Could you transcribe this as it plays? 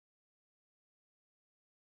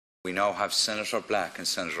We now have Senator Black and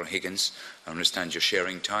Senator Higgins. I understand you're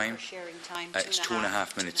sharing time. We're sharing time. It's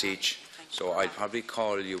 2.5 minutes each. So I'll probably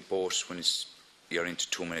call you both when you're into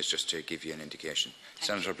 2 minutes, just to give you an indication.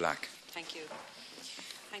 Senator Black. Thank you.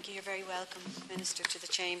 Thank you. You're very welcome, Minister, to the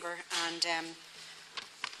Chamber. And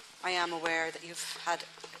I am aware that you've had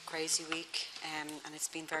a crazy week and it's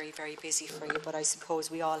been very, very busy for you. But I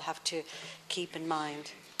suppose we all have to keep in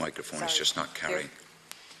mind. Microphone is just not carrying.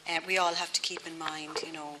 We all have to keep in mind,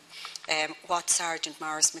 what Sergeant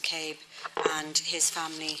Maurice McCabe and his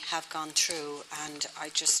family have gone through, and I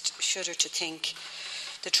just shudder to think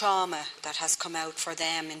the trauma that has come out for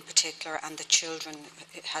them in particular and the children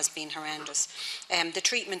has been horrendous. The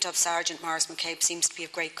treatment of Sergeant Maurice McCabe seems to be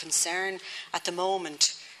of great concern at the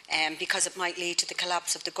moment, because it might lead to the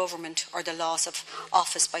collapse of the government or the loss of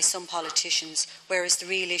office by some politicians, whereas the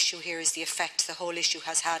real issue here is the effect the whole issue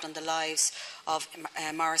has had on the lives of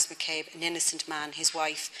Maurice McCabe, an innocent man, his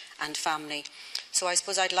wife and family. So I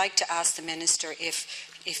suppose I'd like to ask the Minister if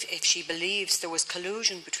she believes there was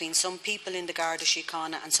collusion between some people in the Garda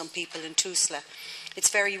Síochána and some people in Tusla. It's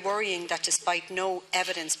very worrying that despite no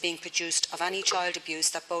evidence being produced of any child abuse,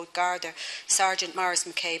 that both Garda Sergeant Maurice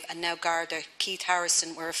McCabe and now Garda Keith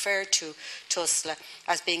Harrison were referred to Tusla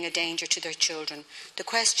as being a danger to their children. The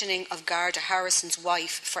questioning of Garda Harrison's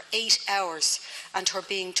wife for 8 hours and her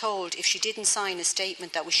being told if she didn't sign a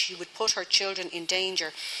statement that she would put her children in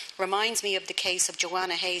danger reminds me of the case of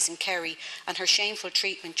Joanna Hayes in Kerry and her shameful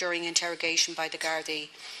treatment during interrogation by the Gardaí.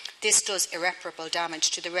 This does irreparable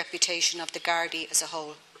damage to the reputation of the Gardaí as a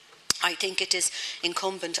whole. I think it is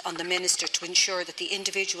incumbent on the Minister to ensure that the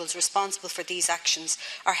individuals responsible for these actions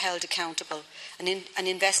are held accountable. An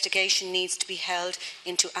investigation needs to be held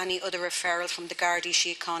into any other referral from the Garda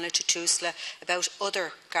Síochána to Tusla about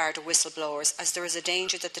other Garda whistleblowers, as there is a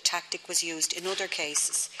danger that the tactic was used in other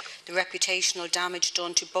cases. The reputational damage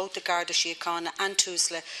done to both the Garda Síochána and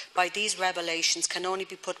Tusla by these revelations can only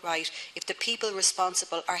be put right if the people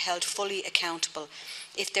responsible are held fully accountable.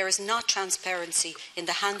 If there is not transparency in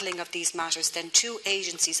the handling of these matters, then two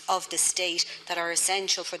agencies of the state that are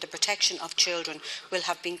essential for the protection of children will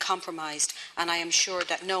have been compromised, and I am sure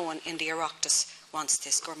that no one in the Oireachtas wants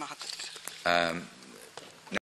this.